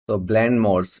So blend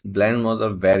modes are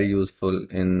very useful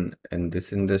in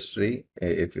this industry.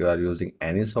 If you are using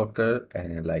any software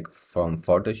like from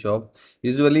Photoshop.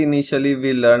 Usually initially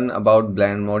we learn about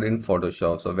blend mode in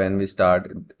Photoshop. So when we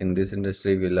start in this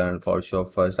industry, we learn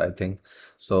Photoshop first, I think.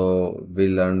 So we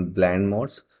learn blend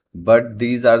modes, but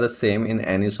these are the same in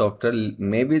any software.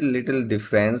 Maybe little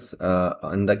difference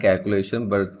in the calculation,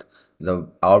 but the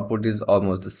output is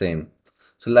almost the same.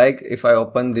 So like if I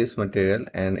open this material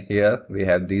and here we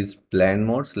have these blend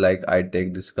modes, like I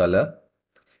take this color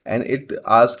and it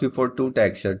asks you for two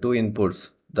inputs,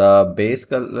 the base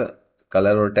color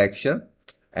or texture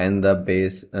and the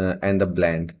base and the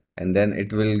blend. And then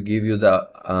it will give you the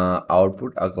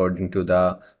output according to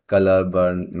the color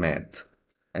burn math.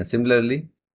 And similarly,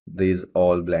 these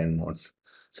all blend modes.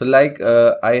 So like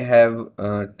I have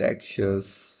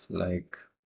textures like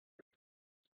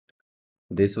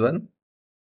this one,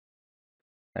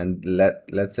 and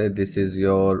let's say this is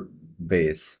your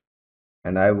base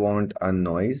and I want a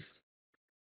noise,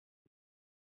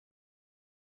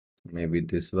 maybe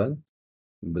this one,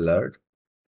 blurred,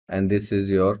 and this is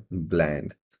your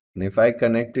blend. And if I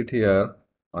connect it here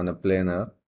on a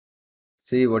planar,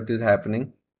 see what is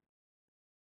happening.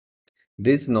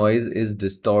 This noise is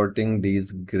distorting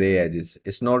these gray edges.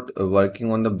 It's not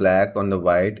working on the black, on the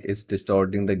white, it's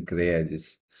distorting the gray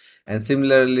edges. And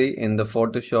similarly in the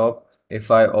Photoshop, if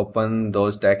I open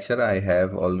those texture I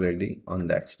have already on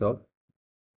desktop,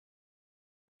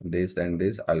 this and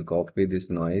this, I'll copy this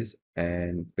noise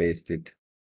and paste it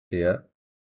here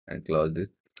and close this.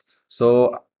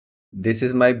 So this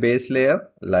is my base layer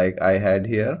like I had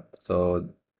here. So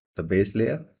the base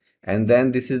layer, and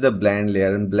then this is the blend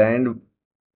layer, and blend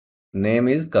name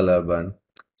is color burn.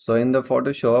 So in the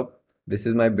Photoshop, this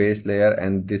is my base layer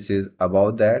and this is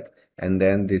above that, and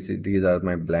then these are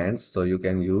my blends. So you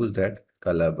can use that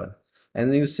color burn,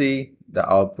 and you see the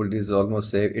output is almost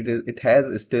same. It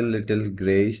has still little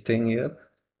grayish thing here,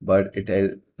 but it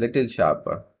is little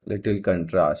sharper, little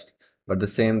contrast, but the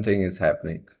same thing is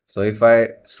happening. So if I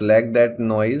select that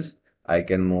noise, I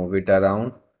can move it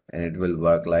around and it will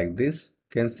work like this.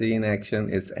 You can see in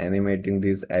action, it's animating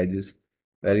these edges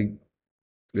very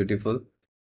beautiful.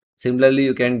 Similarly,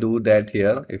 you can do that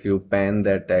here. If you pan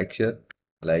that texture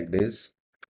like this,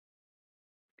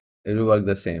 it will work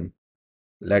the same.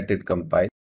 Let it compile.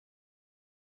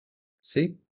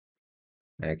 See,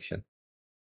 action.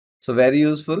 So very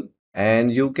useful.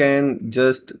 And you can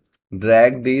just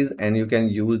drag these and you can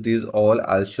use these all.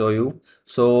 I'll show you.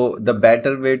 So the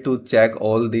better way to check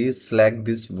all these, select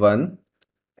this one.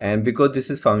 And because this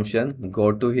is function,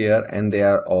 go to here and they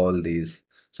are all these.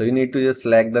 So you need to just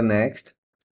select the next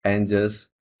and just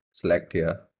select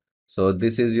here. So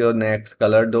this is your next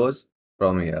color dose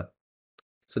from here.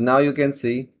 So now you can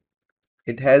see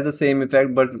it has the same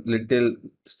effect but little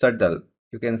subtle.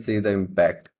 You can see the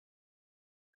impact.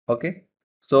 Okay.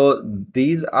 So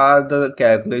these are the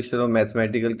calculation of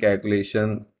mathematical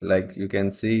calculation, like you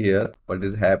can see here what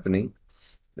is happening.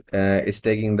 It's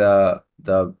taking the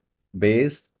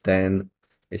base, then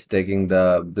it's taking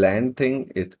the blend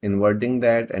thing, it's inverting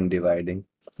that and dividing.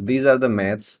 So these are the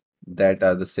maths that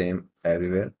are the same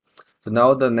everywhere. So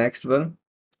now the next one,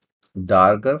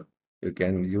 darker, you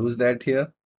can use that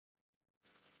here.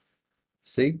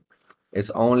 See, it's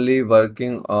only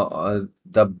working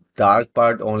the dark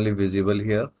part only visible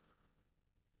here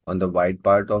on the white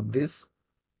part of this.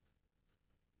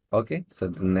 Okay, so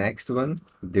the next one,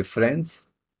 difference.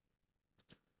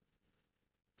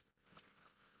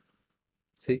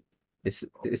 See,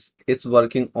 it's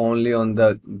working only on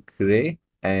the gray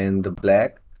and the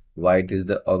black. White is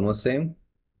the almost same.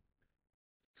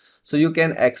 So you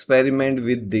can experiment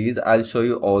with these. I'll show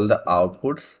you all the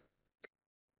outputs.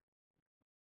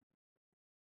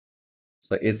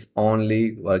 So it's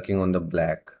only working on the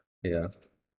black here.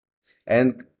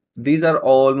 And these are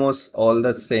almost all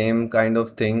the same kind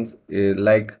of things.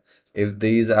 Like if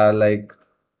these are like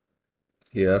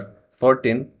here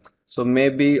 14, so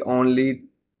maybe only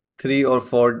 3 or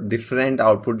 4 different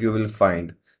output you will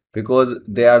find, because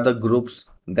they are the groups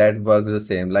that work the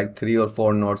same, like 3 or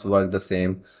 4 nodes work the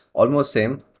same, almost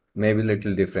same, maybe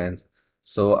little difference.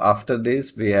 So after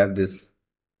this we have this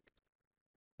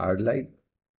hard light.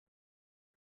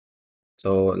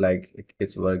 So like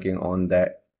it's working on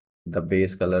that the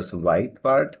base colors white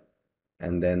part,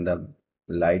 and then the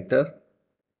lighter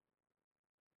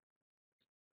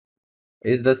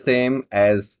is the same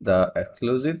as the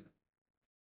exclusive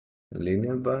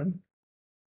linear burn.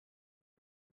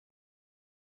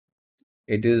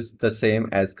 It is the same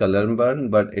as color burn,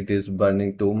 but it is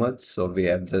burning too much, so we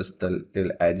have just the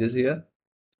little edges here.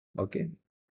 Okay.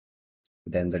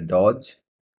 Then the dodge.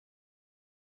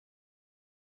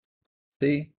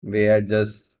 See, we had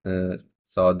just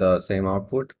saw the same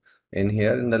output in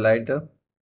here in the lighter,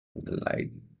 the light,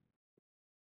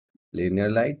 linear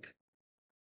light.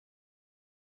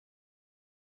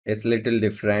 It's little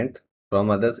different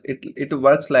from others. It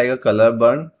works like a color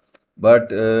burn,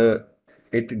 but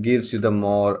it gives you the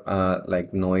more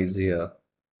like noise here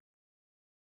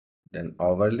than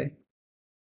overlay.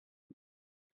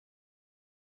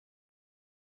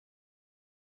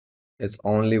 It's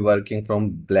only working from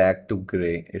black to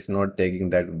gray. It's not taking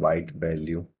that white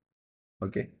value.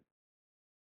 Okay,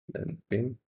 then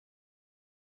pin.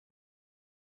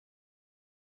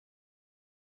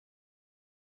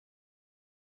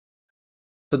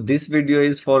 So this video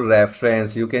is for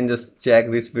reference. You can just check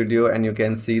this video and you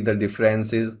can see the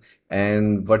differences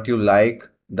and what you like,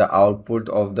 the output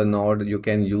of the node. You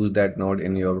can use that node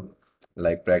in your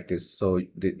like practice. So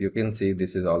you can see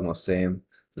this is almost same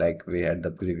like we had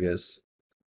the previous.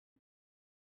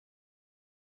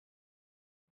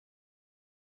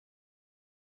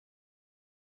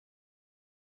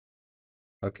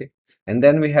 Okay, and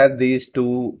then we have these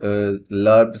two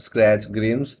lerp scratch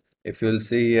grims. If you'll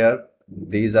see here,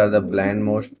 these are the blend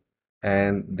most,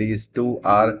 and these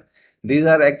are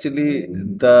actually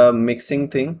the mixing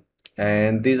thing,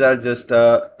 and these are just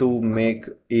to make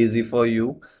easy for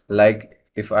you. Like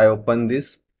if I open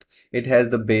this, it has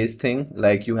the base thing,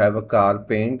 like you have a car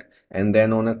paint, and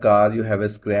then on a car you have a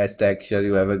scratch texture,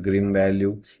 you have a grim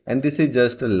value, and this is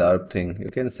just a lerp thing.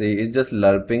 You can see it's just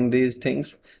lerping these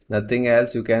things, nothing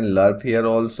else. You can lerp here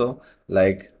also.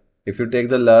 Like if you take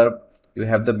the lerp, you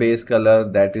have the base color,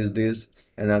 that is this,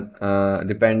 and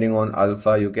depending on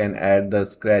alpha you can add the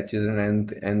scratches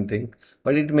and anything,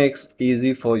 but it makes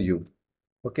easy for you.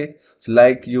 Okay, so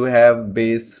like you have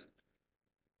base,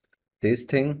 this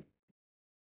thing,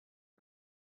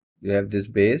 you have this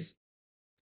base,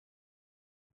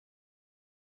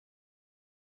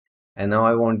 and now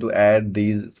I want to add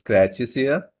these scratches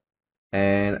here,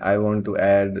 and I want to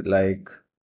add like,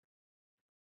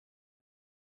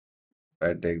 if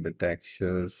I take the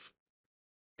textures,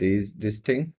 this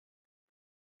thing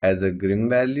as a grim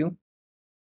value,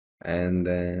 and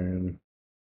then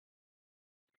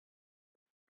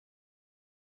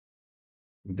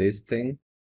this thing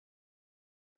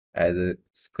as a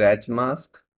scratch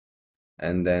mask,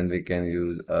 and then we can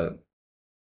use a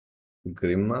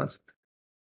grim mask.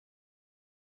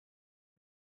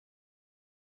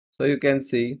 So you can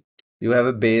see you have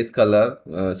a base color,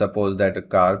 suppose that a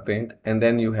car paint, and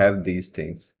then you have these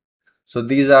things. So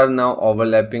these are now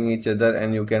overlapping each other,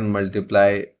 and you can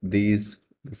multiply these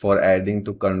for adding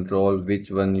to control which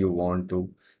one you want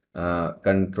to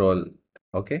control.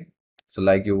 Okay, so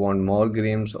like you want more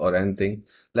grims or anything.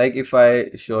 Like if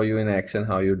I show you in action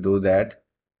how you do that,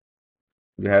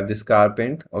 you have this car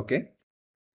paint. Okay,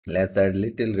 let's add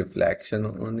little reflection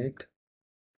on it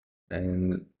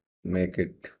and make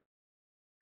it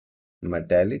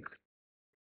metallic,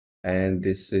 and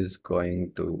this is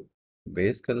going to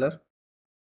base color.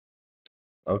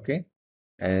 Okay,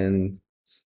 and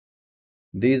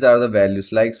these are the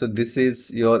values, like, so this is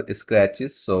your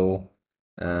scratches. So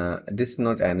this is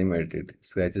not animated,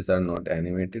 scratches are not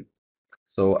animated,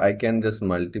 so I can just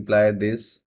multiply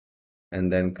this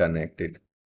and then connect it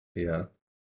here.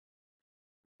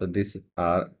 So these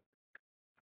are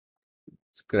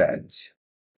scratch.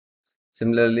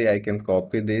 Similarly, I can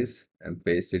copy this and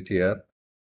paste it here.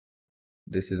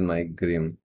 This is my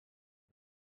grim.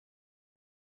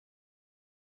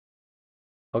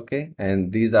 Okay,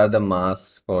 and these are the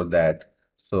masks for that.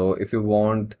 So if you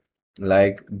want,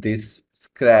 like, this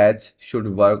scratch should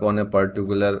work on a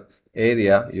particular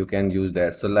area, you can use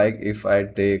that. So like if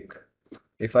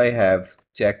I have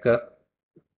checker,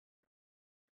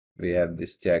 we have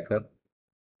this checker,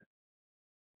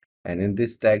 and in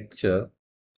this texture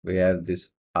we have this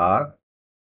R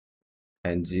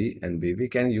and G and B. We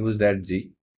can use that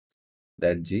G.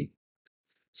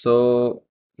 So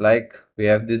like we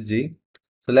have this G.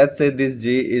 So let's say this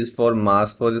G is for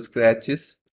mask for the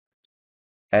scratches,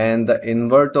 and the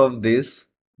invert of this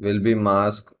will be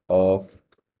mask of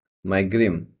my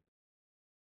grim.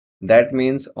 That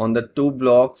means on the two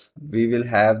blocks we will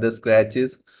have the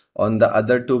scratches, on the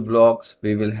other two blocks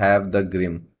we will have the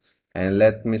grim. And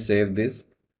let me save this.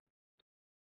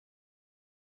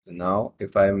 So now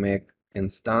if I make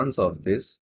instance of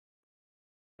this,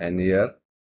 and here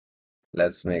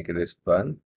let's make this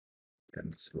one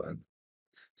and this one.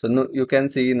 So now you can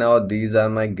see now these are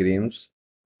my grims.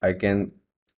 I can,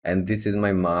 and this is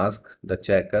my mask, the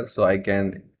checker, so I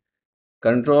can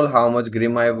control how much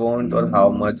grim I want or how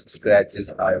much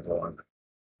scratches I want.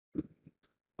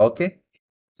 Okay,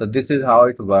 so this is how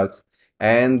it works.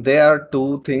 And there are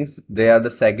two things. They are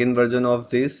the second version of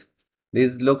this.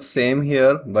 These look same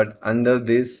here, but under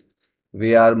this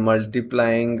we are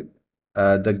multiplying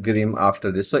the grim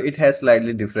after this. So it has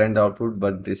slightly different output,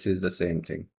 but this is the same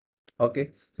thing.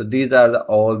 Okay, so these are the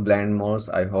all blend modes.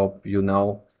 I hope you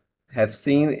now have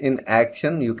seen in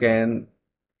action. You can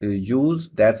use,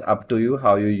 that's up to you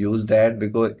how you use that,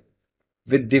 because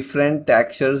with different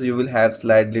textures you will have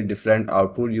slightly different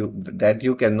output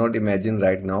you cannot imagine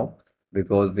right now,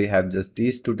 because we have just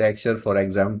these two texture for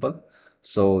example.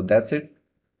 So that's it.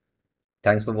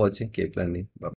 Thanks for watching. Keep learning. Bye.